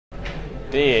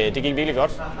Det gik virkelig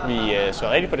godt. Vi så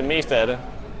rigtig på det meste af det,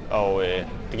 og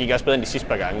det gik også bedre end de sidste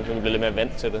par gange, så vi blev lidt mere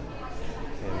vant til det.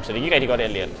 Så det gik rigtig godt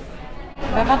alt i alt.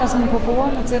 Hvad var der sådan på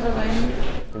bordene til dig derinde?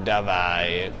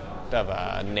 Der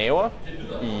var naver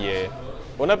i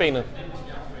underbenet,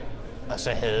 og så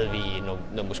havde vi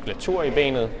noget muskulatur i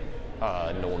benet, og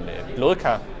nogle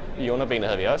blodkar i underbenet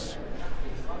havde vi også.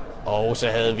 Og så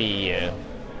havde vi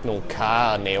nogle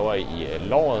kar og naver i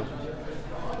låret,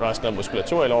 og også noget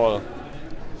muskulatur i låret.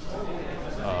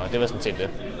 Og det var sådan set det.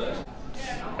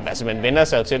 Altså man vender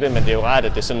sig jo til det, men det er jo rart,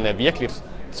 at det sådan er virkeligt,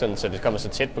 sådan, så det kommer så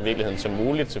tæt på virkeligheden som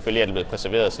muligt. Selvfølgelig er det blevet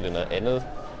preserveret, så det er noget andet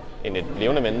end et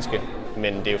levende menneske,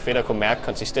 men det er jo fedt at kunne mærke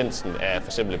konsistensen af for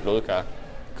eksempel et blodkar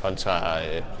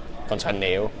kontra en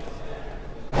nave.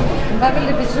 Hvad ville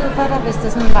det betyde for dig, hvis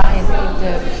det sådan var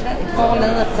et bord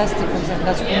lavet af plastik, for eksempel,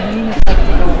 der skulle ligne et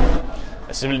rigtigt bord?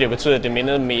 Altså, så ville det jo betyde, at det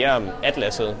mindede mere om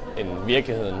atlasset end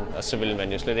virkeligheden, og så ville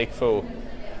man jo slet ikke få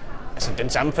den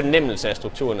samme fornemmelse af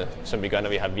strukturerne, som vi gør, når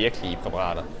vi har virkelige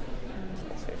præparater.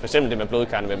 For eksempel det med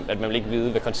blodkarne, at man ville ikke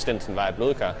vide, hvad konsistensen var af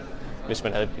blodkar, hvis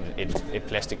man havde et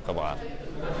plastikpræparat.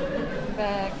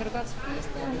 Kan du godt spise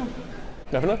det nu?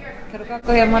 Hvad for noget? Kan du godt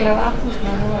gå hjem og lave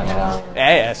aftensmad nu? Eller?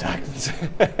 Ja, sagtens.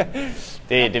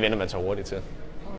 Det vender man så hurtigt til.